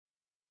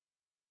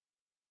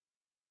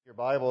Your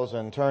Bibles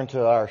and turn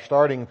to our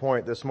starting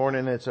point this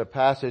morning. It's a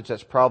passage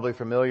that's probably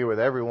familiar with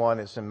everyone.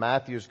 It's in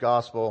Matthew's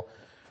Gospel,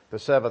 the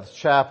 7th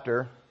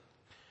chapter.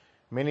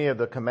 Many of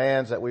the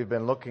commands that we've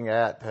been looking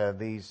at,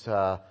 these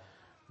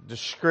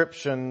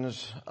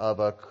descriptions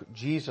of a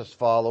Jesus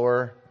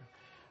follower,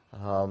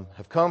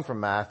 have come from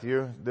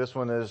Matthew. This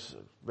one is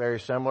very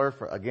similar,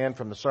 again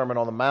from the Sermon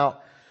on the Mount,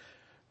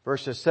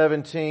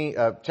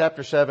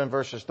 chapter 7,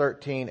 verses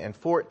 13 and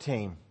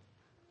 14.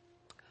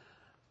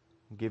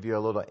 Give you a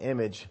little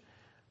image.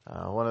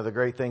 One of the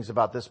great things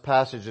about this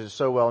passage is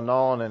so well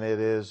known, and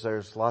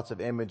there's lots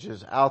of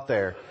images out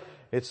there.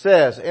 It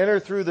says, "Enter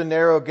through the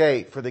narrow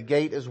gate, for the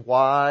gate is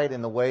wide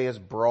and the way is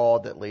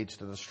broad that leads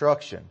to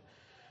destruction.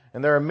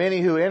 And there are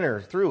many who enter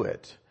through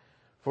it.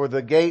 For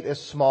the gate is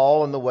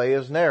small and the way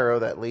is narrow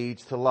that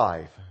leads to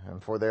life,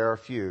 and for there are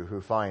few who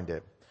find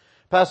it."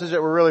 Passage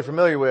that we're really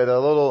familiar with, a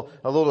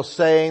little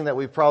saying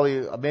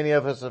that many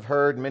of us have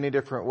heard in many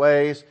different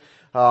ways.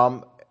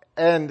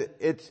 And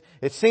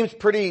it seems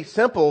pretty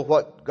simple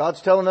what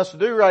God's telling us to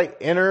do, right?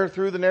 Enter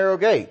through the narrow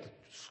gate.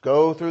 Just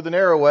go through the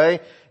narrow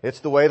way. It's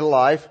the way to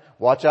life.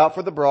 Watch out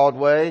for the broad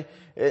way.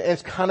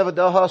 It's kind of a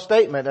duh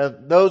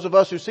statement. Those of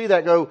us who see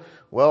that go,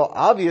 well,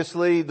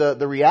 obviously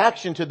the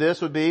reaction to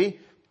this would be,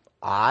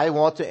 I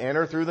want to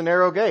enter through the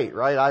narrow gate,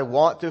 right? I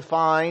want to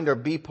find or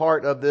be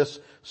part of this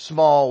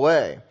small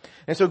way.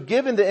 And so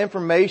given the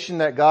information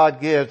that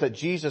God gives, that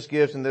Jesus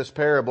gives in this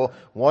parable,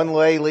 one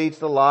way leads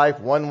to life,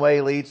 one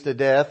way leads to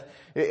death,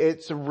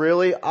 it's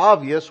really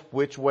obvious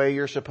which way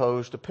you're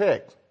supposed to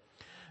pick.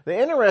 The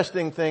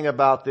interesting thing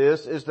about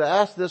this is to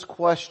ask this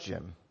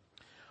question: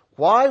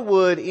 why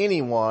would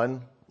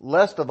anyone,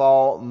 least of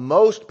all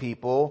most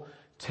people,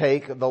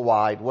 take the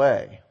wide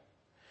way?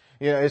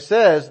 It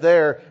says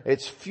there,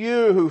 it's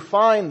few who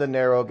find the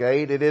narrow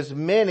gate, it is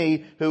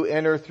many who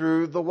enter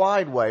through the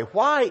wide way.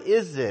 Why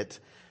is it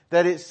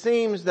that it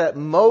seems that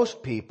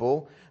most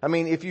people,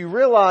 if you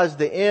realize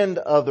the end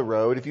of the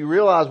road, if you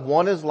realize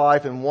one is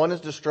life and one is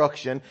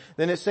destruction,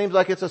 then it seems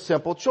like it's a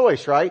simple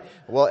choice, right?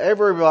 Well,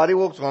 everybody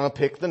was going to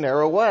pick the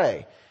narrow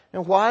way.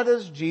 And why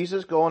does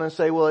Jesus go on and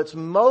say, well, it's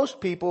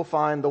most people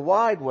find the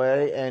wide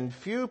way and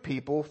few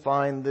people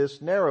find this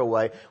narrow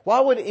way? Why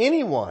would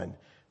anyone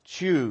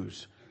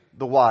choose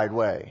the wide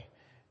way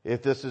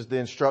if this is the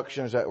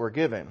instructions that we're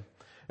given?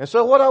 And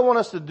so what I want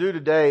us to do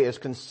today is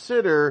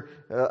consider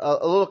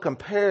a little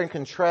compare and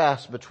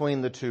contrast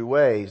between the two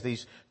ways,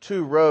 these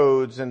two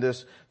roads and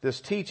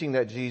this teaching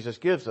that Jesus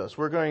gives us.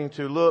 We're going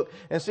to look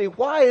and see,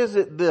 why is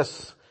it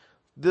this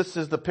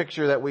is the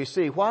picture that we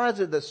see? Why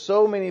is it that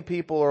so many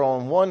people are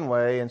on one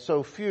way and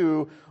so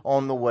few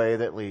on the way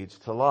that leads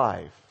to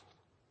life?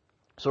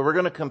 So we're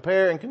going to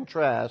compare and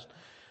contrast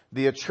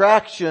the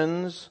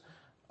attractions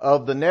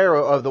of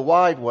the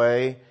wide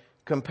way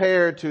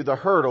compared to the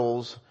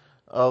hurdles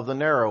of the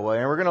narrow way.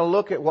 And we're going to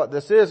look at what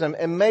this is,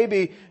 and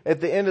maybe at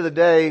the end of the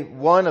day,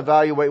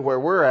 evaluate where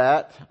we're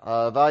at,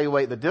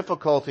 evaluate the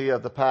difficulty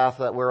of the path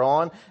that we're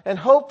on, and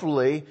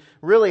hopefully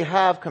really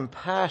have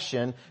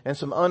compassion and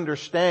some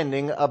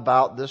understanding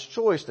about this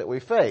choice that we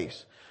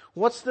face.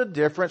 What's the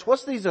difference?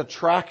 What's these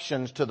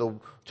attractions to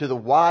the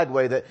wide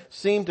way that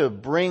seem to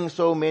bring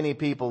so many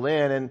people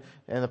in,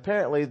 and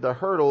apparently the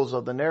hurdles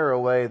of the narrow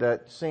way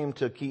that seem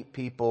to keep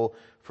people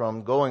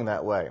from going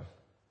that way?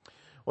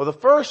 Well, the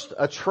first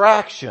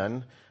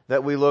attraction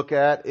that we look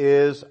at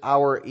is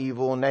our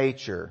evil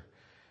nature.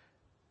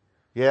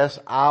 Yes,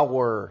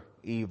 our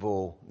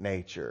evil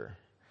nature.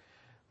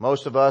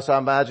 Most of us, I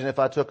imagine, if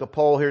I took a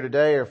poll here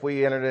today, or if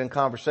we entered in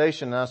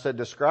conversation and I said,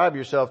 describe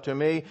yourself to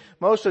me,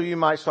 most of you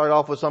might start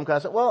off with some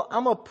kind of, well,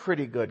 I'm a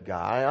pretty good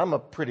guy. I'm a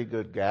pretty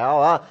good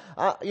gal.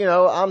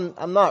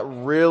 I'm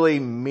not really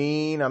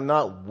mean. I'm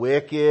not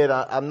wicked.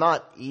 I'm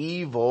not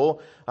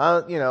evil.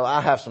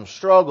 I have some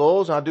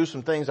struggles. I do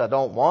some things I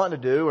don't want to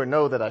do or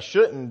know that I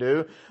shouldn't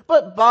do.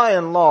 But by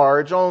and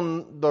large,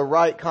 on the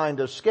right kind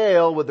of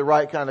scale with the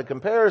right kind of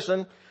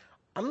comparison,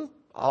 I'm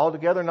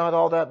altogether not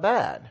all that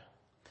bad.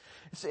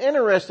 It's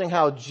interesting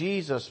how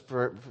Jesus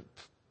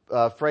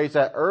phrased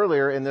that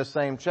earlier in this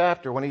same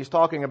chapter when he's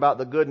talking about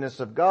the goodness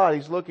of God.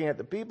 He's looking at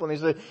the people and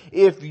he said,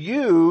 if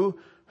you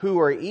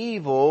who are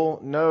evil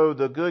know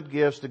the good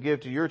gifts to give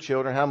to your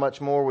children, how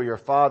much more will your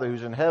Father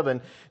who's in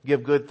heaven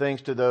give good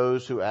things to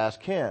those who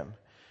ask him?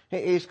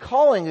 He's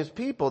calling his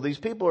people. These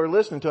people are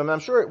listening to him. I'm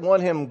sure it won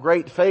him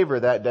great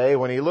favor that day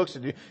when he looks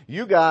at you.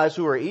 You guys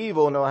who are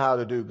evil know how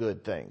to do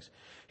good things.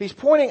 He's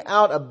pointing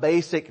out a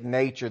basic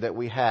nature that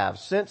we have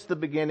since the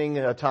beginning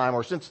of time,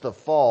 or since the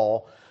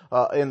fall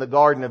in the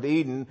Garden of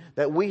Eden,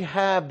 that we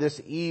have this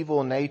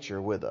evil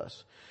nature with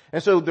us.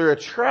 And so the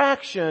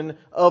attraction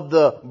of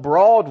the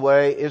broad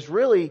way is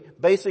really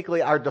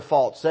basically our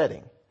default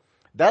setting.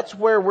 That's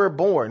where we're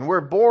born. We're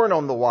born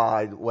on the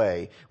wide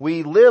way.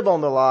 We live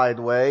on the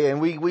wide way,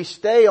 and we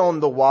stay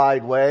on the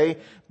wide way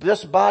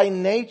just by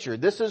nature.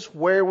 This is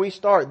where we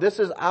start. This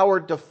is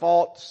our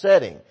default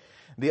setting.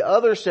 The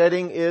other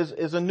setting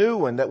is a new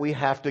one that we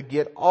have to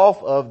get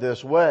off of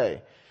this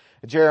way.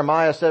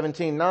 Jeremiah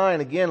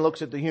 17:9 again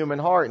looks at the human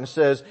heart and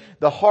says,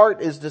 the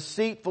heart is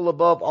deceitful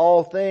above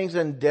all things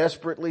and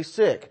desperately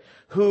sick.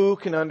 Who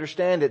can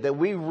understand it? That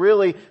we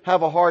really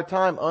have a hard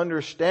time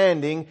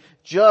understanding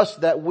just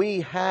that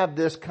we have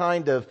this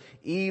kind of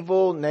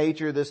evil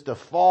nature, this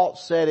default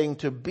setting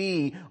to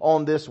be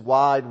on this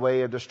wide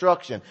way of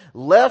destruction.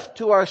 Left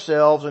to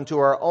ourselves and to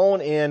our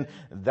own end,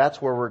 that's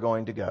where we're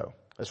going to go.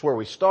 That's where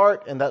we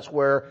start and that's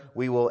where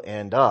we will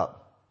end up.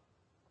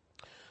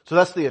 So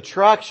that's the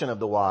attraction of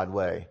the wide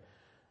way.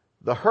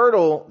 The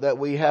hurdle that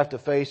we have to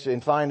face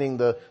in finding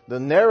the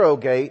narrow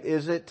gate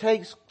is it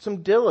takes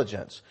some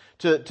diligence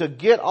to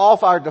get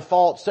off our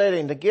default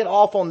setting, to get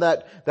off on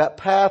that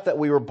path that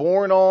we were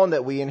born on,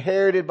 that we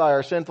inherited by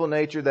our sinful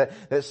nature,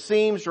 that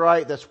seems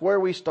right, that's where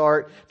we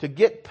start. To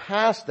get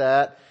past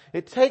that,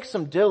 it takes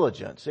some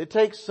diligence. It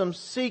takes some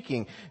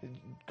seeking.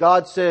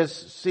 God says,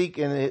 seek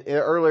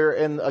earlier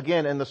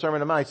again in the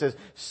Sermon on the Mount, He says,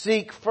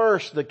 seek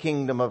first the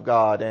kingdom of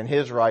God and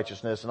His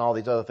righteousness, and all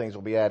these other things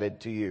will be added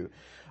to you.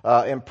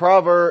 In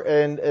Proverbs,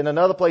 and in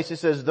another place it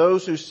says,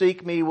 those who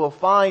seek me will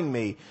find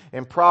me.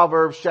 In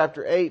Proverbs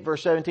chapter 8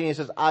 verse 17 it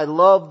says, I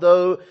love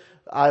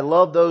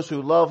those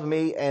who love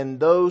me, and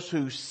those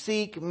who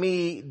seek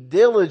me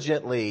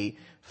diligently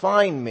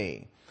find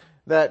me.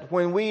 That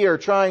when we are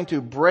trying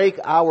to break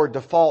our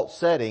default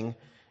setting,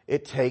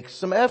 it takes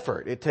some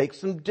effort. It takes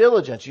some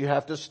diligence. You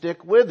have to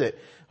stick with it.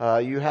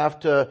 You have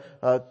to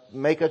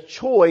make a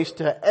choice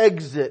to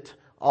exit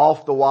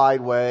off the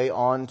wide way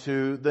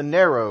onto the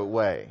narrow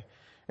way.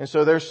 And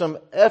so there's some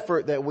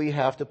effort that we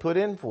have to put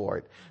in for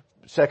it.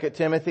 2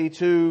 Timothy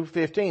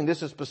 2:15,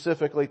 this is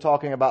specifically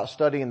talking about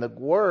studying the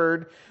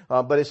Word,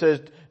 but it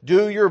says,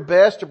 do your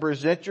best to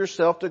present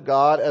yourself to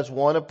God as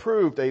one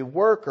approved, a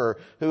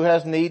worker who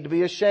has need to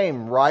be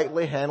ashamed,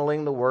 rightly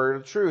handling the Word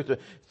of truth.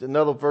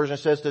 Another version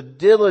says to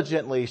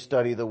diligently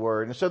study the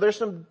Word. And so there's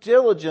some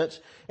diligence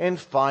in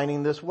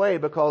finding this way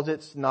because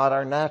it's not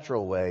our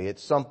natural way.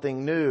 It's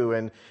something new.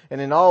 And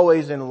in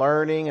always in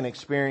learning and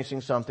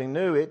experiencing something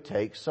new, it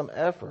takes some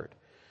effort.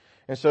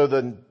 And so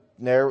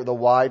the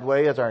wide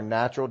way is our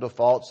natural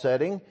default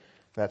setting.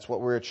 That's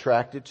what we're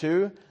attracted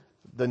to.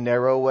 The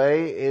narrow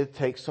way, it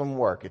takes some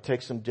work. It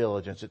takes some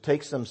diligence. It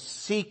takes some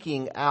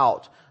seeking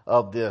out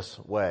of this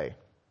way.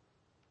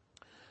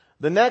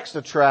 The next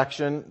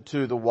attraction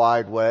to the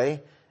wide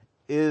way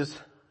is,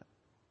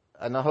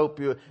 and I hope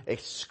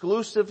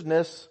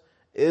exclusiveness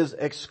is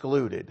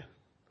excluded.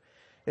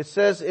 It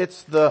says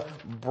it's the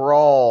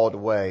broad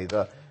way,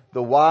 the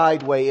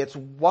wide way. It's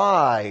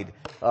wide,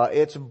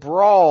 it's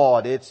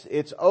broad,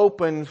 it's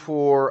open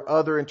for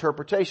other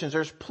interpretations.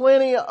 There's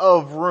plenty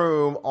of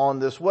room on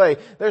this way.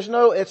 There's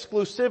no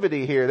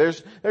exclusivity here.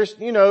 There's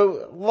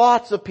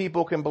lots of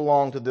people can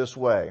belong to this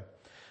way.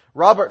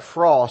 Robert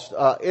Frost,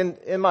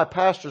 in my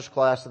pastor's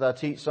class that I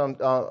teach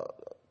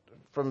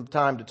from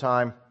time to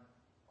time,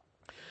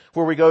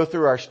 where we go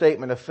through our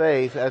statement of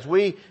faith,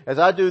 as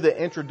I do the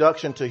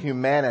introduction to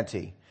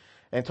humanity,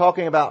 and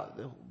talking about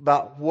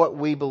what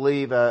we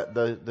believe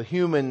the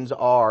humans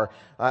are,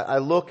 I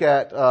look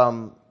at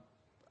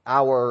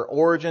our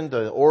origin,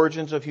 the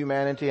origins of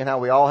humanity, and how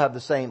we all have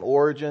the same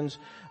origins.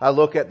 I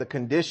look at the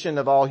condition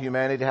of all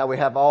humanity, how we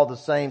have all the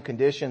same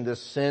condition, this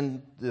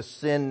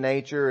sin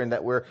nature, and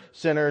that we're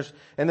sinners.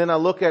 And then I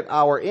look at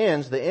our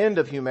ends, the end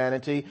of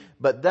humanity,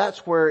 but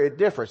that's where it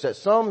differs. That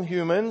some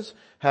humans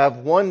have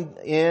one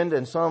end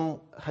and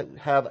some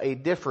have a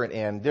different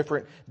end,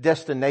 different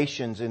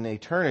destinations in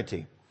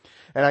eternity.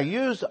 And I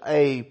use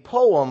a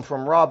poem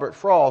from Robert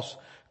Frost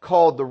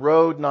called The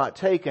Road Not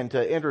Taken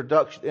to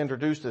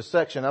introduce this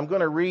section. I'm going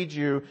to read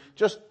you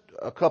just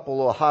a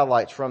couple of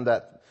highlights from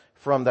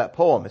that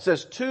poem. It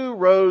says, 2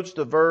 roads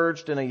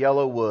diverged in a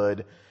yellow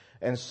wood,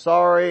 and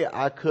sorry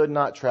I could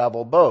not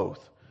travel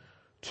both.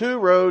 2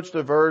 roads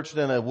diverged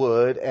in a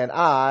wood, and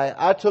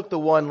I took the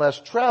one less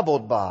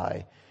traveled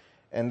by,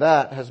 and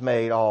that has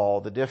made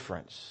all the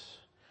difference.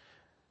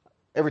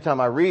 Every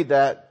time I read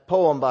that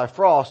poem by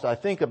Frost, I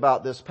think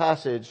about this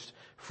passage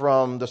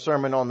from the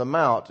Sermon on the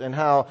Mount and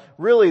how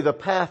really the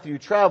path you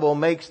travel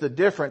makes the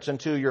difference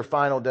into your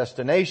final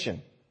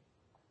destination.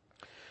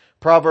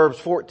 Proverbs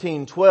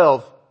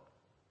 14:12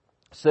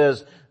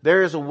 says,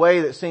 there is a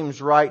way that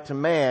seems right to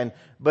man,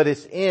 but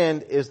its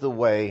end is the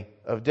way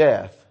of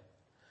death.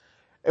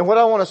 And what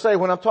I want to say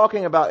when I'm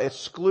talking about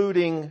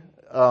excluding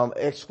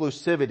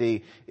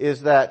exclusivity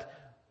is that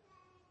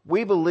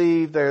we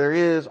believe there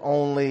is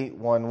only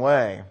one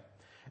way.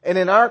 And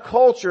in our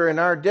culture, in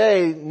our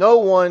day, no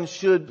one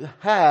should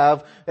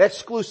have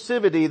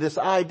exclusivity. This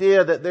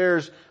idea that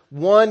there's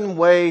one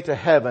way to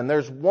heaven,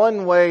 there's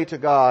one way to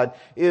God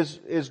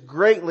is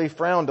greatly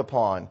frowned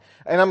upon.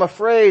 And I'm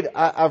afraid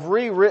I've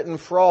rewritten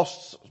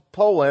Frost's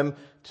poem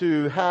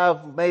to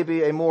have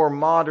maybe a more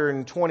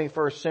modern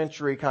 21st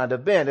century kind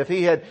of bent. If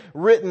he had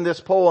written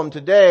this poem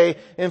today,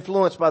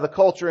 influenced by the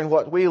culture in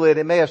what we live,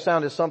 it may have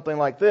sounded something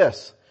like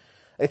this.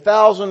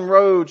 1,000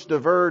 roads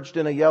diverged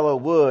in a yellow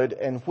wood,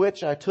 and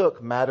which I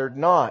took mattered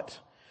not,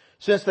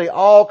 since they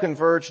all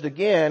converged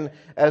again,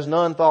 as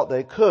none thought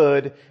they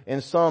could, in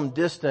some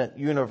distant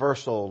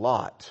universal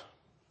lot.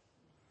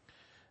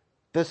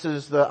 This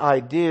is the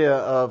idea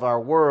of our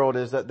world,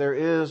 is that there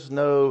is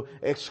no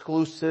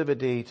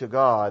exclusivity to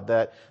God,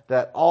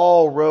 that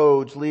all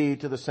roads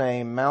lead to the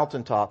same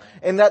mountaintop.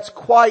 And that's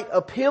quite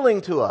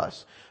appealing to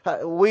us.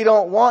 We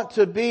don't want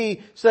to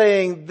be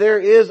saying there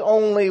is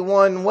only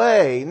one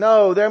way.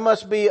 No, there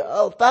must be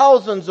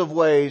thousands of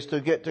ways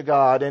to get to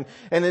God. And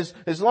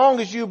as long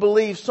as you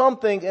believe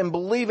something and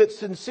believe it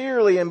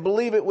sincerely and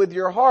believe it with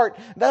your heart,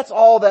 that's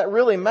all that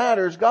really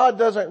matters. God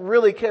doesn't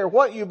really care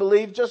what you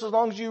believe, just as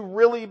long as you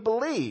really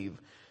believe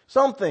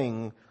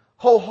something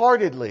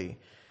wholeheartedly.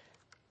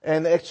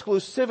 And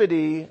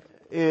exclusivity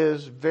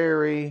is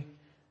very,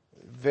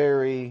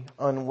 very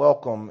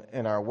unwelcome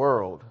in our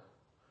world,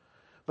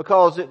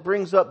 because it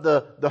brings up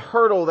the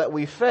hurdle that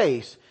we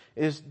face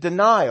is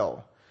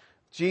denial.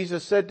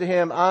 Jesus said to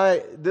him,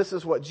 this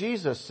is what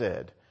Jesus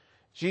said.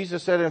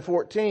 Jesus said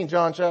in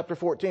John chapter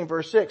 14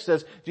 verse 6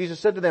 says, Jesus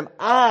said to them,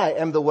 I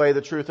am the way,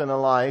 the truth, and the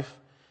life.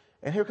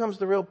 And here comes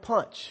the real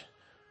punch.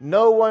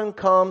 No one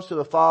comes to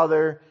the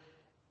Father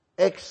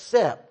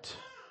except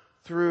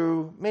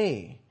through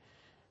me.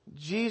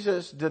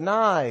 Jesus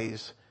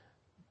denies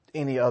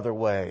any other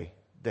way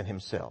than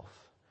himself.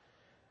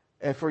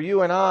 And for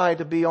you and I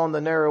to be on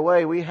the narrow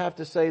way, we have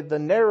to say the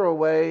narrow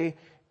way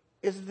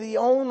is the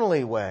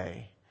only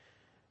way.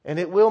 And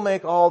it will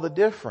make all the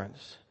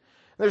difference.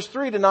 There's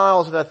 3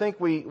 denials that I think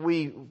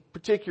we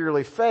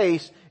particularly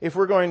face if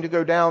we're going to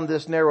go down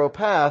this narrow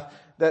path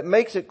that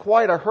makes it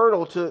quite a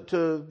hurdle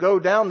to go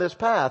down this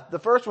path. The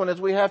first one is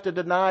we have to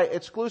deny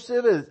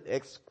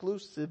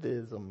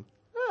exclusivism.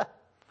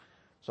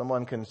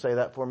 Someone can say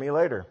that for me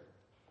later.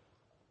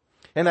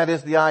 And that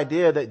is the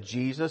idea that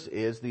Jesus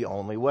is the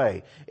only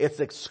way.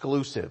 It's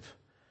exclusive.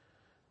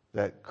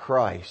 That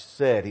Christ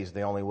said He's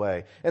the only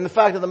way. And the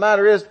fact of the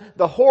matter is,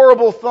 the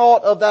horrible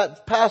thought of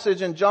that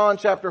passage in John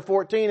chapter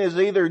 14 is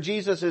either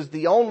Jesus is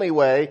the only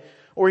way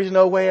or He's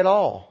no way at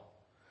all.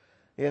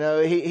 You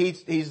know,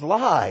 He's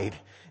lied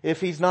if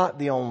He's not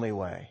the only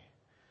way.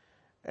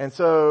 And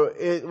so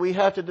we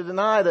have to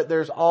deny that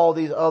there's all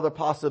these other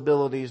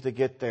possibilities to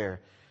get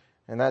there.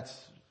 And that's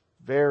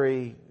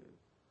very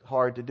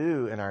hard to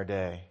do in our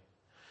day.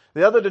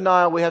 The other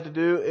denial we have to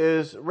do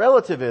is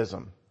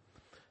relativism.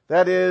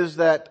 That is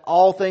that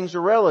all things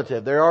are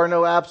relative. There are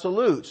no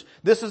absolutes.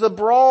 This is a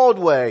broad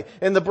way.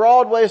 And the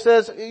broad way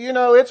says,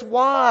 it's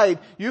wide.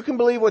 You can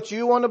believe what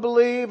you want to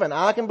believe, and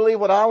I can believe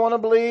what I want to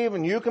believe,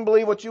 and you can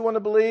believe what you want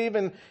to believe,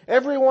 and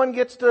everyone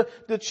gets to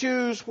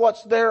choose what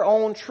their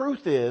own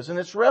truth is, and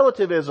it's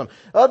relativism.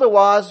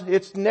 Otherwise,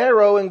 it's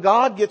narrow, and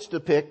God gets to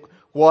pick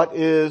what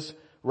is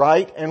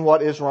right and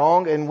what is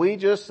wrong, and we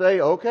just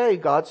say, okay,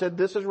 God said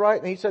this is right,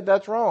 and He said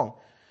that's wrong.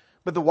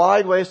 But the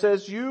wide way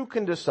says you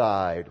can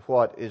decide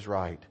what is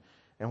right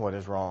and what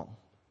is wrong.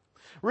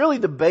 Really,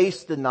 the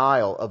base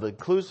denial of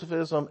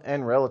inclusivism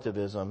and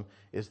relativism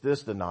is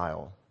this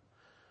denial.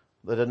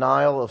 The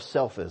denial of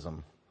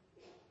selfism.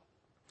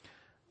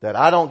 That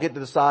I don't get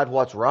to decide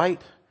what's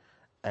right,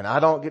 and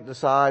I don't get to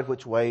decide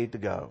which way to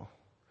go.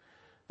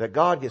 That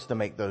God gets to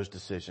make those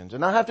decisions.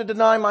 And I have to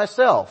deny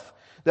myself.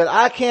 That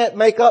I can't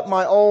make up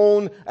my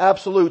own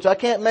absolutes. I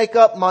can't make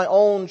up my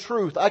own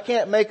truth. I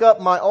can't make up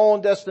my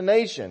own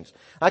destinations.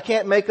 I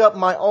can't make up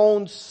my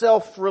own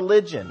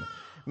self-religion.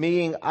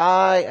 Meaning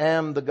I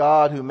am the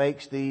God who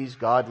makes these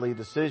godly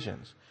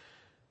decisions.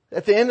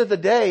 At the end of the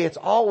day, it's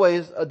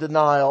always a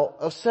denial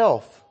of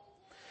self.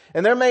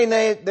 And there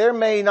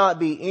may not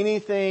be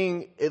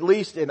anything, at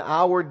least in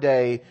our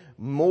day,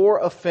 more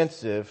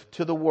offensive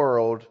to the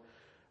world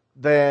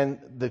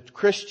than the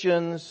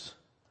Christians'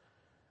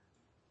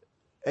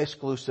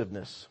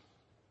 exclusiveness.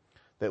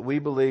 That we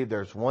believe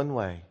there's one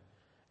way.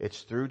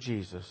 It's through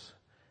Jesus.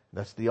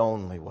 That's the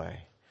only way.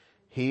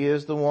 He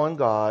is the one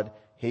God.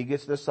 He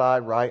gets to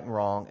decide right and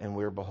wrong, and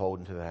we're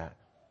beholden to that.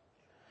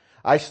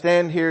 I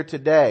stand here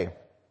today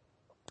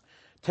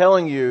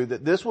telling you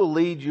that this will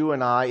lead you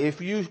and I, if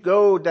you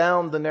go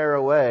down the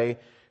narrow way,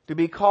 to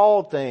be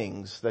called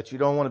things that you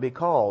don't want to be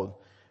called.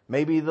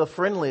 Maybe the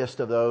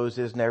friendliest of those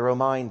is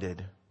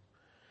narrow-minded.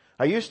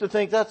 I used to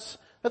think that's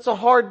a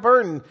hard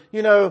burden.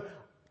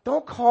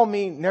 Don't call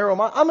me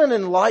narrow-minded. I'm an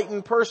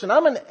enlightened person.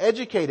 I'm an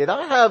educated.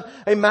 I have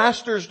a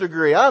master's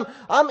degree.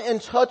 I'm in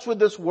touch with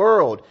this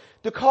world.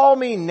 To call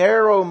me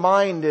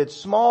narrow-minded,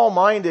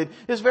 small-minded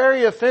is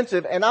very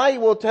offensive. And I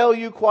will tell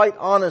you quite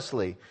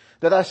honestly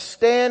that I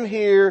stand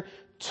here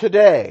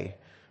today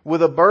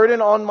with a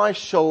burden on my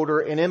shoulder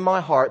and in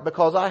my heart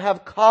because I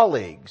have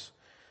colleagues,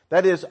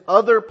 that is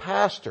other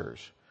pastors,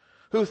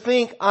 who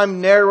think I'm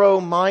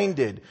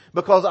narrow-minded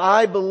because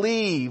I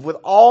believe with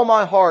all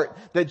my heart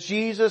that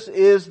Jesus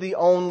is the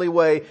only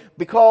way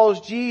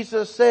because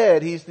Jesus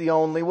said He's the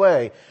only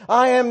way.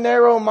 I am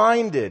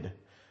narrow-minded.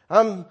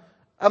 I'm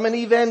an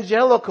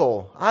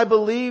evangelical. I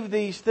believe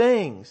these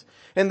things.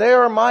 And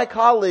there are my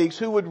colleagues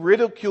who would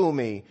ridicule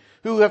me,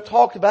 who have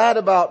talked bad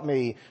about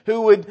me,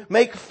 who would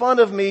make fun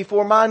of me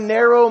for my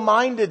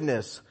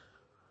narrow-mindedness.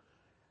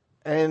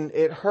 And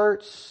it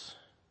hurts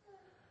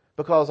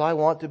because I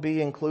want to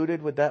be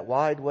included with that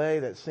wide way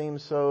that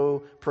seems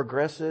so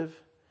progressive.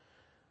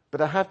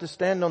 But I have to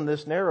stand on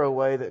this narrow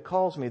way that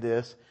calls me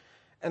this.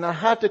 And I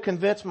have to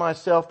convince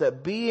myself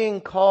that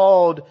being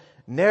called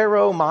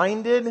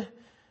narrow-minded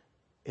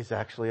is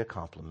actually a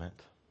compliment.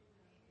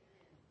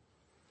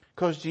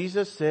 Because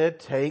Jesus said,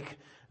 take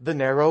the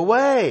narrow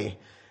way.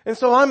 And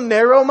so I'm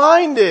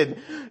narrow-minded.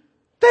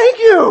 Thank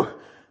you!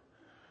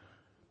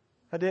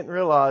 I didn't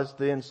realize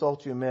the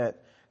insult you meant.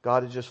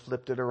 God had just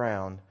flipped it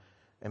around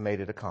and made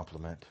it a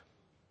compliment.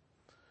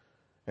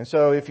 And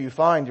so if you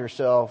find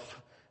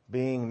yourself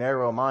being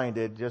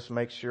narrow-minded, just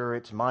make sure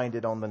it's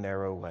minded on the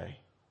narrow way.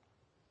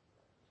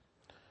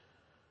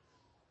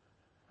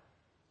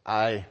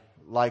 I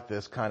like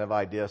this kind of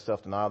idea of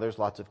self-denial. There's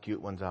lots of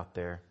cute ones out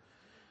there.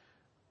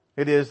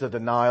 It is the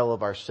denial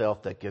of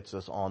ourself that gets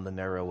us on the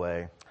narrow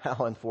way.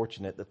 How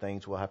unfortunate the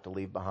things we'll have to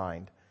leave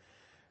behind.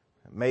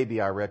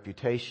 Maybe our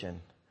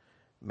reputation.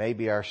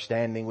 Maybe our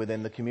standing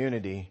within the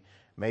community.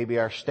 Maybe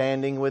our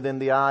standing within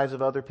the eyes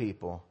of other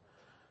people.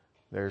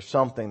 There's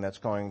something that's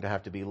going to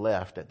have to be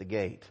left at the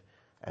gate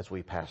as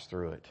we pass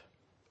through it.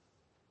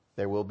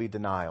 There will be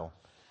denial.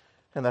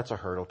 And that's a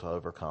hurdle to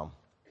overcome.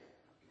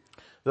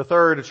 The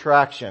third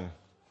attraction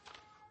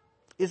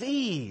is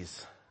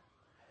ease.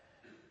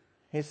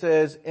 He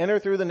says, enter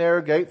through the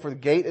narrow gate, for the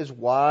gate is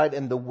wide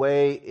and the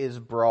way is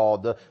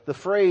broad. The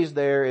phrase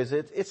there is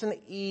it's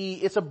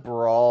a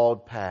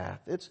broad path.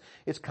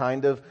 It's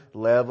kind of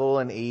level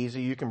and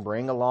easy. You can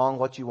bring along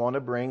what you want to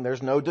bring.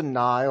 There's no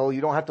denial.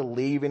 You don't have to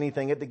leave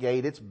anything at the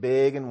gate. It's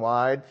big and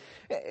wide.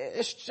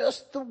 It's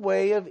just the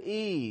way of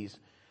ease.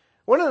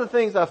 One of the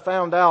things I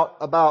found out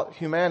about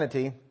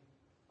humanity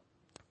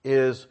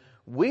is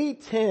we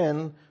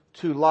tend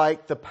to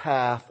like the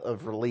path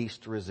of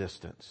least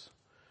resistance.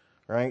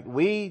 Right?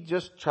 We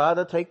just try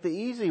to take the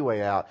easy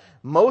way out.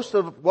 Most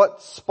of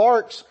what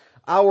sparks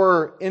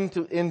our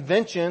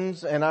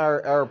inventions and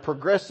our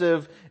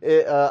progressive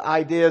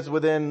ideas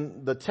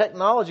within the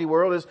technology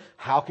world is,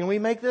 how can we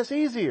make this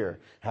easier?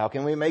 How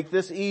can we make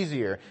this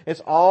easier? It's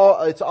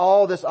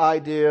all this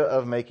idea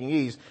of making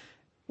ease.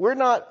 We're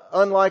not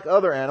unlike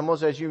other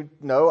animals. As you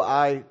know,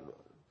 I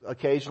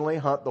occasionally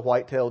hunt the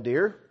white-tailed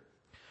deer.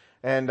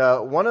 And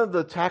one of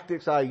the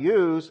tactics I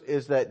use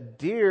is that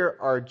deer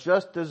are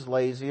just as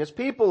lazy as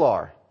people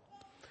are.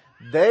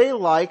 They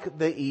like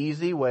the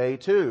easy way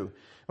too.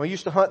 We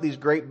used to hunt these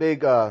great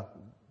big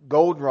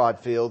goldenrod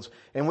fields,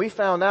 and we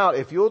found out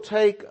if you'll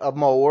take a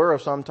mower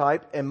of some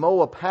type and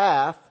mow a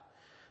path,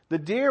 the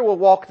deer will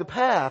walk the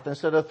path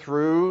instead of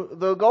through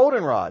the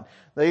goldenrod.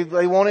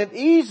 They want it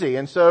easy.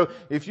 And so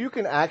if you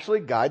can actually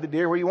guide the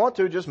deer where you want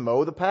to, just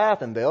mow the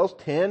path, and they'll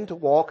tend to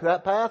walk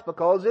that path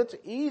because it's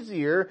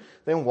easier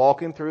than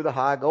walking through the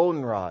high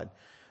goldenrod.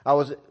 I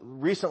was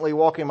recently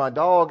walking my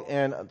dog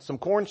in some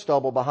corn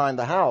stubble behind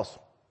the house,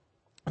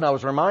 and I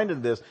was reminded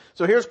of this.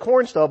 So here's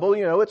corn stubble,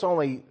 it's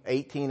only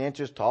 18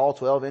 inches tall,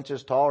 12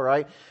 inches tall,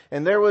 right?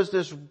 And there was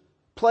this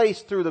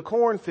place through the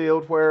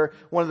cornfield where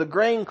one of the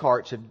grain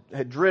carts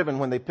had driven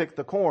when they picked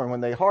the corn, when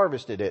they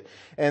harvested it.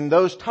 And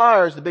those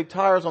tires, the big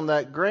tires on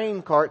that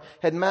grain cart,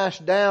 had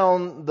mashed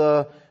down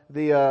the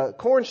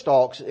corn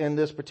stalks in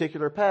this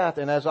particular path.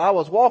 And as I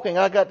was walking,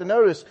 I got to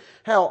notice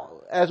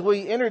how, as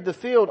we entered the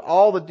field,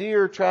 all the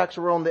deer tracks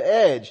were on the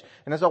edge.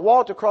 And as I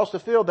walked across the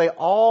field, they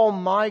all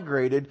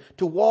migrated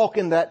to walk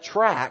in that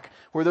track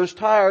where those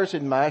tires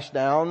had mashed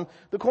down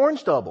the corn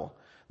stubble.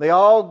 They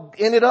all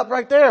ended up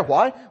right there.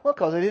 Why? Well,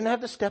 because they didn't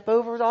have to step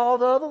over all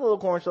the other little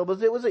corn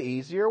stubbles. It was an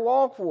easier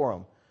walk for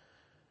them.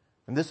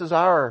 And this is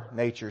our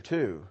nature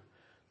too,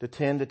 to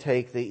tend to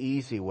take the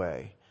easy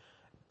way.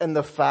 And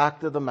the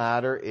fact of the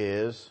matter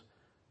is,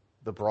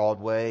 the broad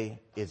way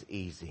is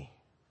easy.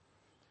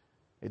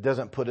 It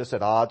doesn't put us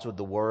at odds with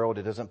the world.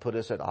 It doesn't put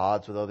us at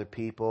odds with other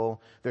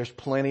people. There's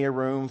plenty of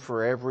room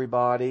for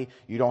everybody.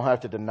 You don't have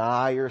to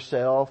deny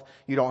yourself.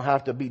 You don't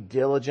have to be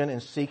diligent in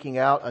seeking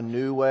out a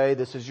new way.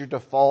 This is your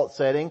default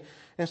setting.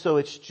 And so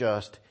it's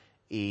just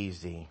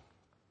easy.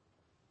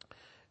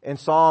 In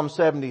Psalm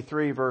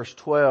 73 verse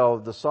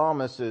 12, the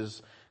psalmist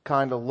is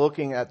kind of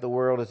looking at the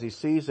world as he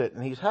sees it,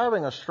 and he's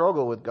having a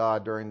struggle with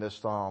God during this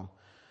psalm.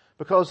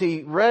 Because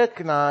he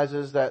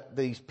recognizes that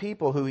these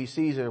people who he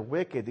sees are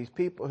wicked, these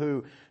people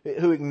who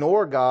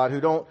ignore God,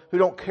 who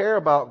don't care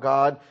about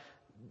God,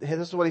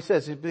 this is what he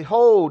says,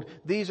 behold,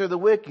 these are the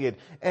wicked,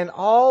 and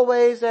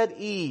always at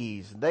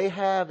ease, they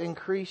have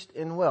increased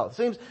in wealth. It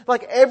seems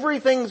like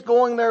everything's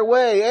going their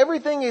way.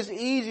 Everything is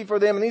easy for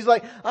them. And he's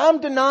like,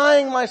 I'm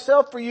denying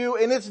myself for you,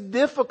 and it's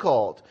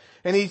difficult.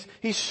 And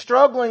he's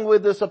struggling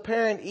with this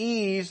apparent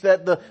ease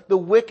that the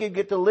wicked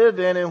get to live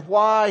in, and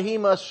why he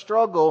must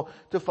struggle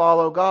to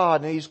follow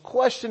God. And he's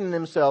questioning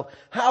himself,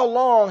 how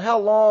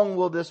long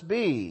will this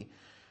be?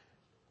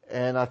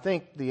 And I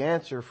think the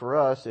answer for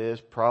us is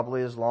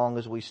probably as long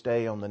as we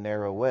stay on the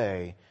narrow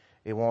way.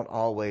 It won't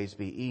always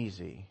be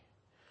easy.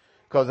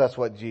 Because that's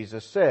what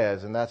Jesus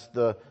says, and that's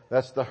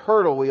the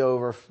hurdle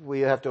we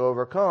have to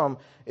overcome,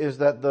 is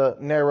that the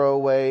narrow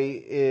way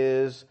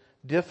is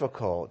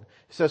difficult.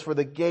 It says, for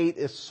the gate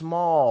is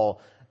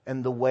small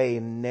and the way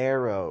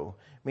narrow,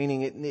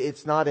 meaning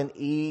it's not an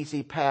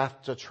easy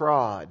path to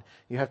trod.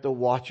 You have to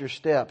watch your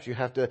steps. You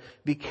have to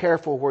be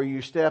careful where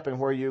you step and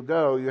where you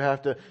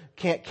go.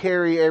 Can't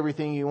carry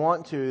everything you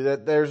want to.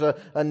 That there's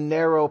a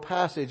narrow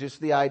passage. It's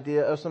the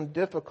idea of some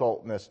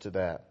difficultness to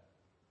that.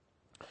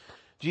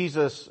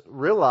 Jesus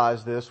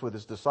realized this with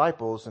his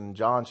disciples in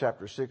John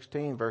chapter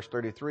 16 verse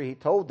 33. He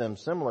told them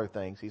similar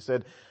things. He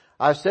said,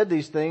 I've said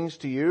these things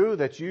to you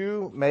that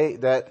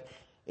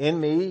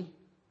in me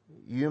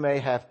you may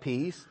have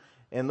peace.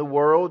 In the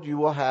world you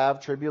will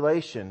have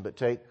tribulation, but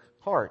take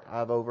heart,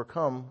 I've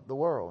overcome the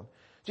world.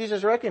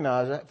 Jesus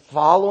recognized that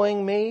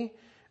following me,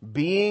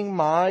 being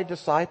my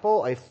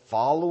disciple, a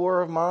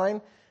follower of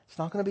mine, it's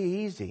not going to be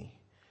easy.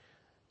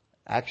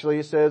 Actually,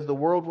 it says the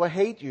world will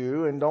hate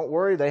you, and don't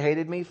worry, they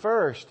hated me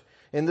first.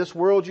 In this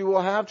world you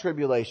will have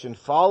tribulation.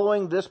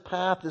 Following this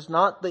path is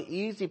not the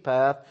easy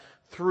path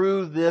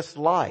through this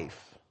life.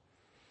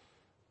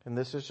 And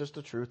this is just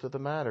the truth of the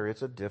matter.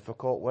 It's a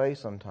difficult way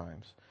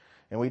sometimes.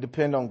 And we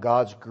depend on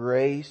God's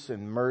grace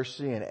and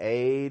mercy and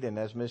aid, and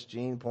as Miss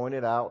Jean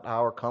pointed out,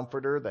 our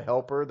comforter, the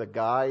helper, the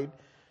guide,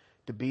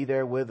 to be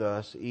there with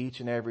us each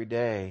and every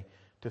day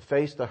to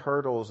face the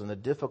hurdles and the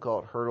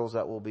difficult hurdles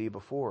that will be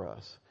before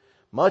us.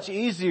 Much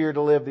easier to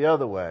live the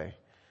other way.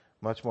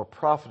 Much more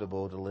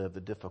profitable to live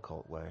the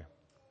difficult way.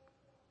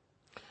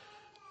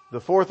 The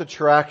fourth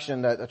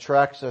attraction that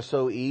attracts us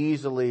so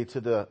easily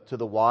to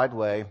the wide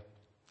way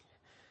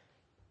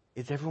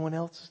is everyone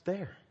else is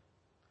there.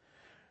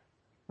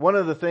 One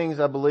of the things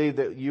I believe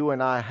that you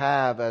and I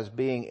have as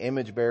being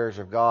image bearers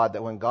of God,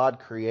 that when God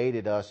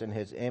created us in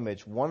His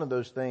image, one of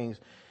those things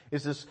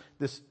is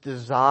this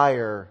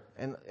desire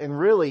and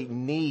really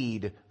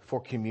need for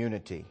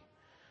community.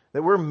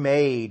 That we're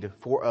made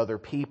for other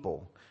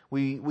people.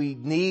 We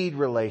need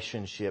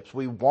relationships.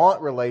 We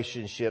want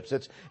relationships.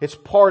 It's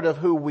part of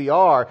who we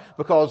are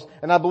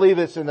and I believe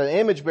it's in the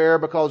image bearer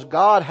because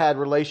God had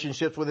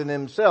relationships within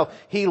Himself.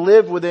 He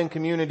lived within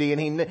community,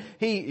 and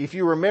he, if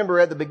you remember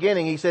at the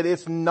beginning, He said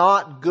it's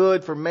not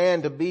good for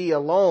man to be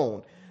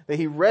alone. That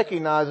He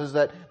recognizes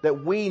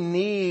that we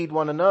need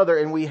one another,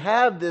 and we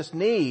have this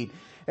need.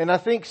 And I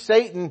think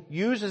Satan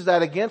uses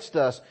that against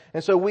us.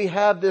 And so we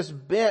have this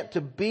bent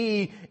to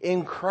be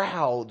in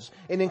crowds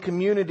and in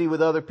community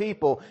with other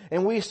people.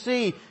 And we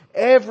see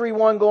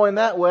everyone going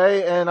that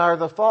way, and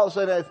the thought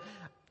said,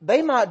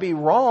 they might be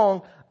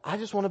wrong. I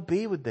just want to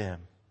be with them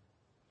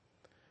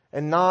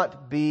and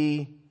not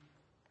be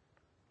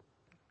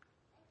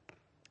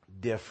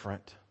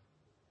different.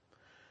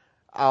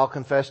 I'll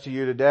confess to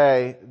you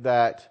today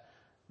that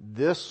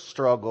this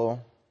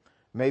struggle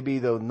may be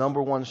the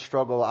number one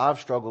struggle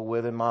I've struggled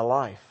with in my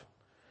life.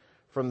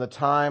 From the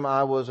time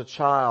I was a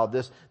child,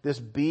 this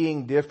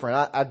being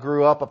different. I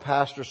grew up a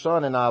pastor's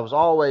son, and I was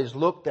always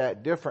looked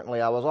at differently.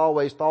 I was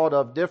always thought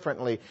of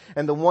differently.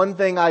 And the one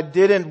thing I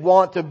didn't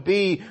want to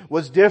be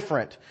was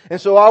different.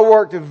 And so I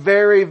worked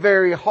very,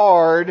 very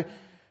hard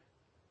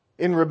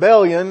in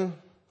rebellion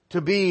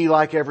to be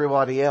like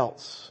everybody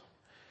else.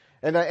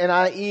 And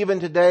I even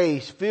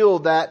today feel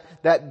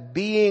that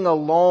being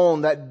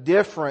alone, that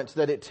difference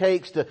that it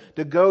takes to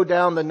go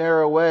down the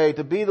narrow way,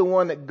 to be the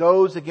one that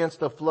goes against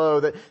the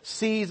flow, that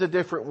sees a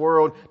different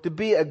world, to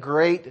be a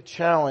great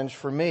challenge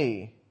for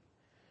me.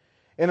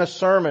 In a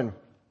sermon,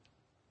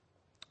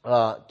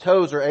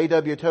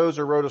 A.W.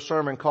 Tozer wrote a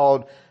sermon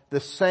called "The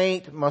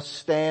Saint Must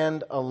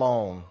Stand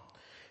Alone."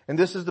 And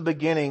this is the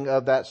beginning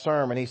of that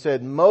sermon. He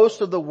said,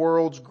 most of the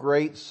world's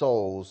great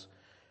souls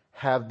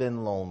have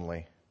been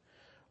lonely.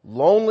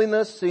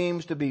 Loneliness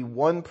seems to be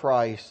one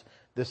price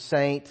the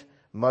saint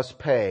must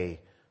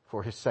pay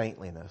for his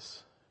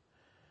saintliness.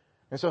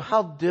 And so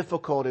how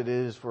difficult it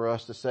is for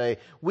us to say,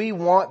 we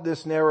want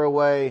this narrow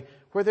way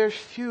where there's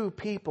few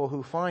people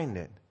who find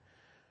it.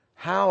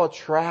 How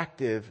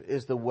attractive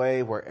is the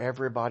way where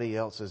everybody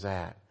else is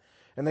at.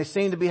 And they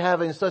seem to be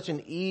having such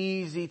an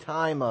easy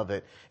time of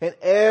it. And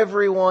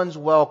everyone's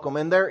welcome.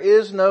 And there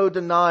is no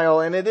denial.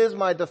 And it is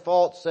my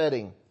default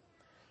setting.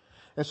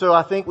 And so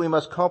I think we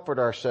must comfort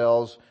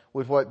ourselves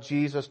with what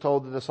Jesus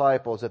told the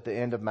disciples at the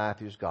end of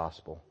Matthew's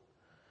gospel.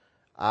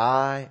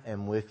 I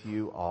am with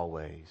you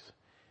always,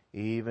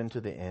 even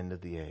to the end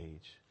of the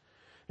age.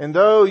 And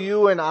though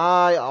you and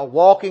I are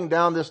walking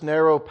down this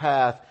narrow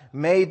path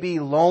may be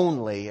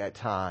lonely at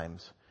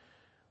times,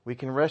 we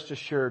can rest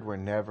assured we're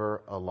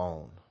never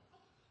alone.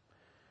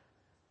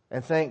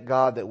 And thank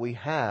God that we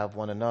have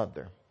one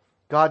another.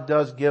 God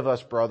does give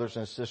us brothers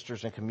and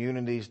sisters and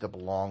communities to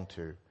belong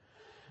to.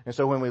 And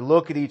so when we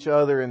look at each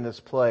other in this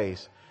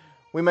place,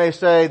 we may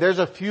say, there's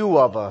a few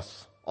of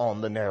us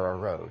on the narrow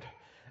road.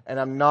 And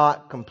I'm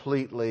not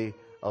completely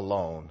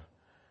alone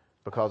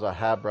because I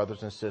have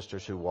brothers and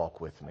sisters who walk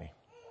with me.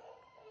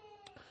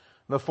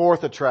 The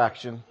fourth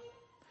attraction,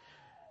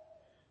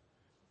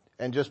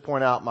 and just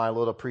point out my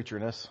little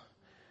preacherness,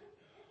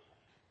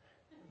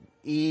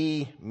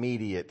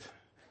 immediate.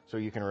 So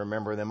you can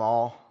remember them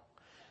all.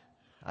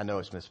 I know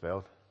it's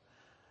misspelled.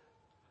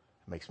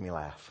 It makes me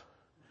laugh.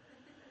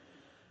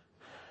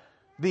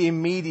 The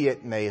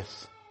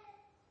immediateness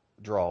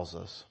draws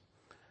us.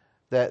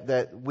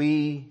 that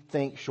we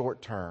think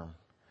short term,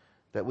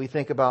 that we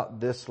think about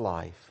this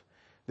life.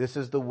 This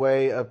is the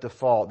way of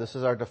default. This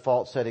is our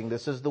default setting.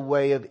 This is the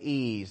way of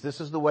ease. This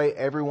is the way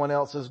everyone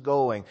else is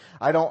going.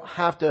 I don't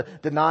have to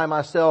deny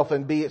myself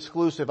and be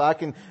exclusive. I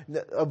can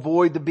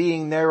avoid the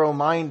being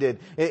narrow-minded.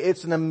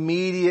 It's an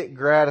immediate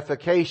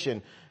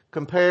gratification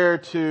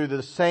compared to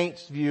the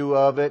saints' view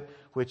of it,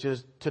 which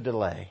is to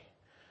delay.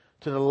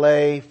 To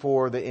delay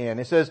for the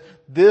end. It says,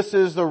 this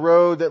is the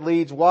road that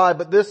leads wide,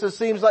 but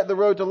seems like the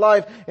road to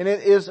life, and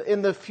it is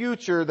in the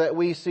future that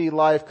we see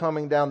life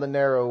coming down the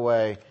narrow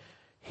way.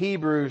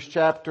 Hebrews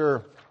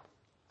chapter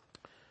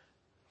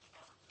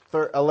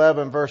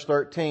 11 verse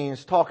 13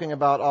 is talking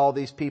about all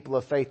these people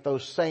of faith,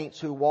 those saints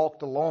who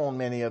walked alone,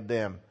 many of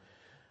them.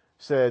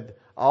 Said,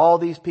 all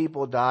these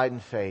people died in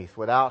faith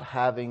without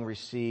having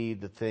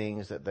received the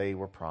things that they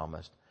were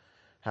promised.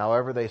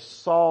 However, they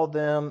saw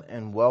them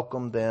and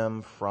welcomed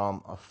them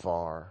from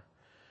afar.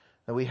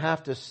 And we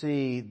have to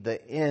see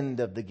the end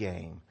of the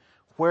game,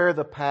 where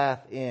the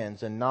path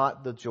ends, and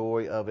not the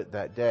joy of it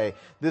that day.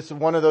 This is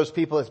one of those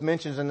people that's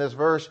mentioned in this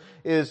verse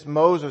is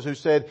Moses, who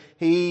said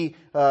he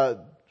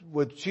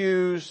would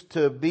choose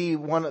to be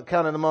one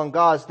counted among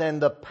gods than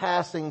the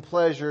passing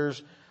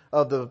pleasures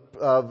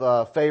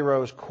of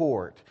Pharaoh's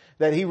court.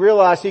 That he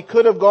realized he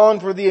could have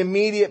gone for the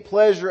immediate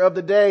pleasure of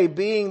the day,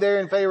 being there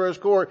in Pharaoh's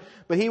court,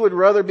 but he would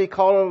rather be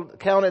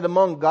counted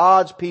among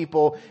God's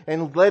people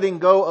and letting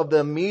go of the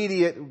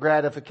immediate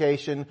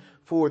gratification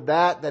for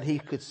that he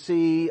could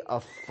see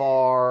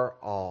afar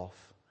off.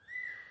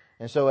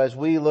 And so as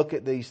we look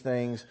at these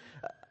things,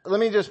 let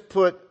me just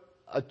put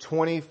a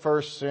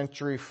 21st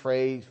century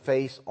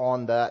face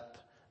on that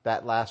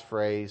last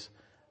phrase,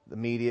 the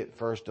immediate,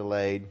 first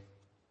delayed.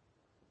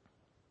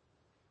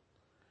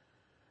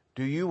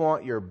 Do you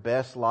want your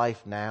best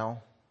life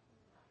now?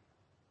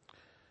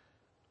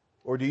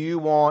 Or do you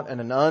want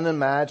an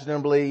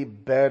unimaginably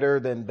better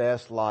than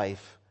best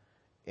life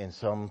in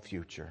some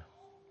future?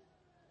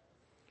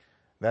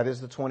 That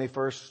is the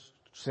 21st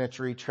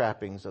century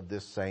trappings of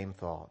this same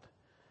thought.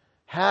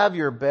 Have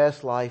your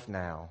best life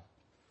now,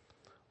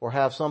 or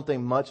have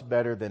something much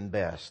better than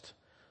best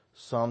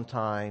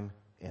sometime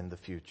in the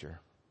future.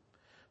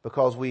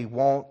 Because we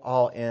won't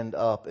all end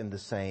up in the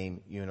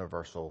same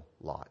universal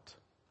lot.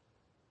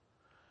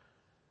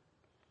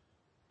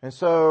 And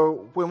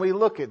so when we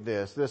look at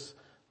this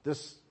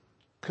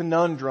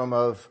conundrum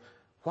of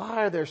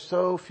why are there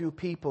so few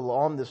people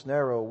on this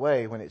narrow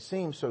way when it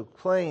seems so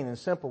plain and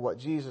simple what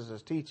Jesus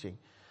is teaching?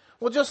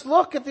 Well, just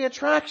look at the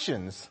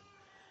attractions.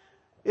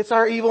 It's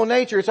our evil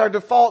nature. It's our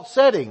default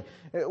setting.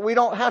 We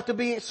don't have to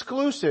be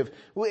exclusive.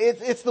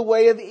 It's the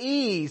way of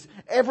ease.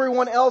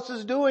 Everyone else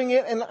is doing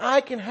it, and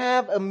I can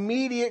have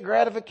immediate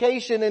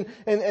gratification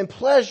and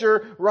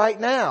pleasure right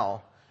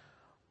now.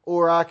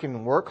 Or I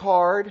can work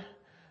hard,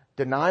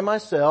 deny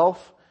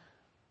myself,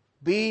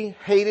 be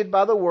hated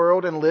by the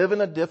world and live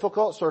in a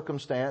difficult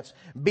circumstance,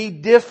 be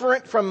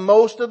different from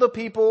most of the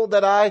people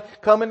that I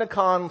come into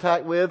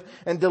contact with,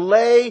 and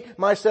delay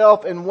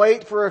myself and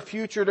wait for a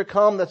future to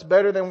come that's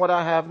better than what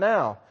I have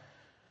now.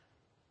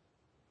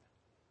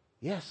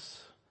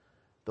 Yes,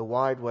 the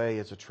wide way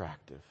is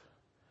attractive,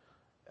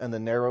 and the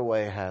narrow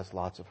way has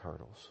lots of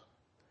hurdles.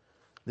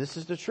 This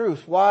is the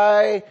truth.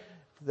 Why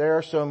there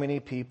are so many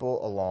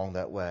people along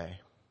that way.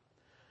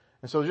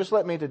 And so just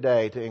let me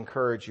today to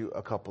encourage you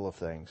a couple of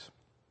things.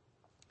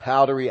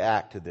 How to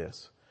react to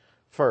this.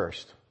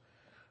 First,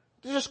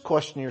 just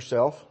question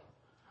yourself.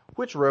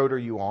 Which road are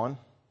you on?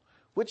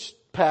 Which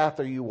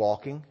path are you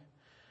walking?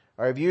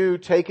 Or have you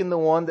taken the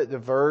one that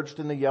diverged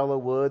in the yellow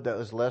wood that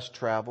was less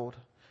traveled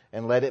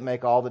and let it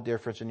make all the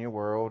difference in your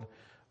world?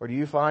 Or do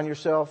you find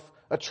yourself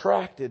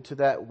attracted to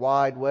that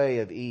wide way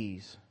of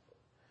ease?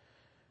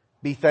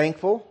 Be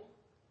thankful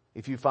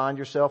if you find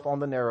yourself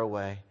on the narrow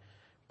way.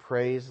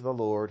 Praise the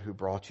Lord who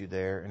brought you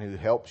there and who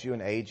helps you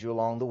and aids you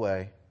along the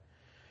way.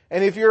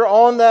 And if you're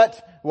on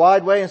that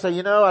wide way and say,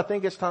 I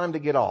think it's time to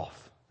get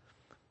off,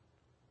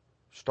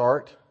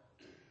 start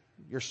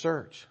your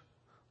search.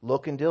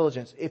 Look in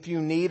diligence. If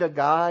you need a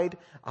guide,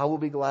 I will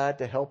be glad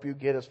to help you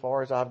get as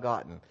far as I've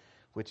gotten,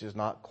 which is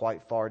not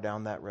quite far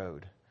down that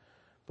road.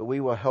 But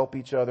we will help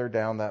each other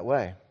down that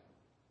way.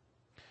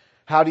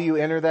 How do you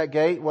enter that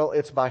gate? Well,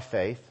 it's by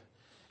faith.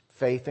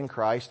 Faith in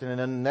Christ. And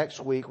then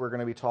next week we're going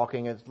to be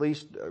talking, at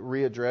least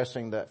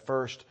readdressing that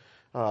first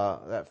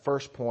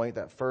point,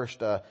 that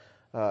first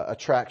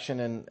attraction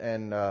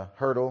and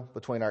hurdle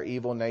between our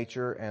evil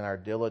nature and our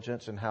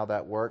diligence and how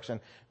that works. And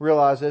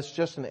realize it's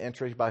just an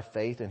entry by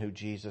faith in who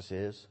Jesus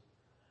is.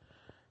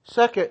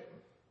 Second,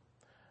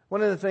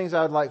 one of the things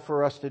I'd like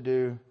for us to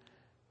do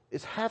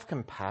is have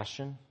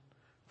compassion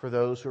for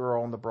those who are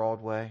on the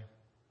broad way.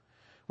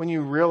 When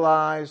you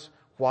realize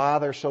why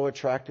they're so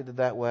attracted to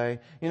that way.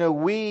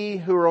 We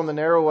who are on the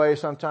narrow way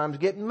sometimes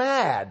get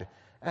mad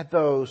at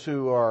those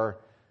who are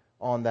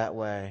on that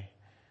way.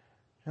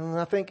 And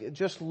I think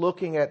just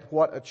looking at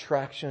what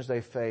attractions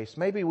they face,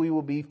 maybe we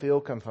will feel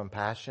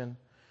compassion,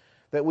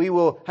 that we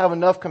will have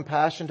enough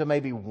compassion to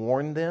maybe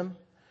warn them,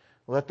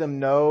 Let them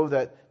know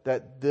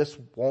that this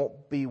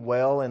won't be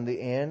well in the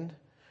end.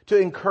 To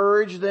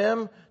encourage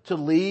them to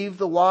leave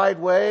the wide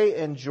way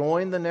and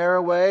join the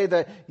narrow way.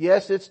 That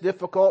yes, it's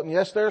difficult and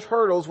yes, there's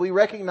hurdles. We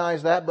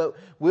recognize that, but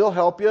we'll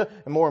help you.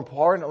 And more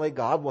importantly,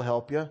 God will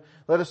help you.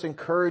 Let us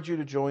encourage you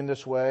to join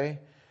this way.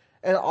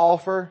 And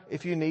offer,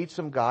 if you need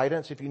some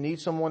guidance, if you need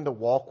someone to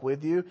walk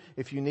with you,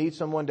 if you need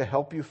someone to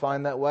help you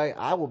find that way,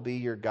 I will be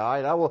your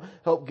guide. I will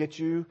help get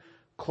you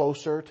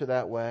closer to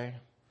that way.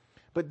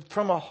 But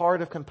from a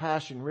heart of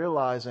compassion,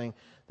 realizing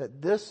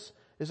that this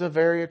is a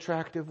very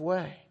attractive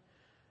way.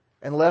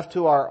 And left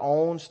to our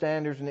own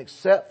standards, and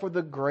except for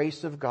the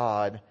grace of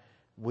God,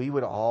 we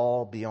would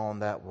all be on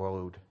that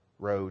road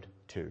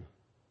too.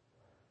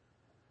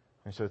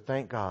 And so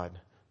thank God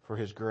for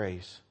His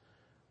grace,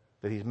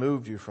 that He's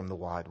moved you from the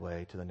wide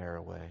way to the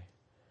narrow way.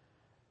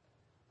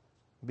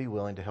 Be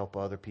willing to help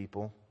other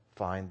people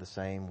find the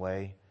same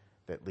way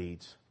that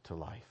leads to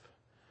life.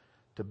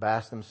 To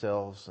bask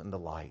themselves in the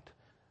light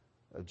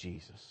of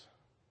Jesus.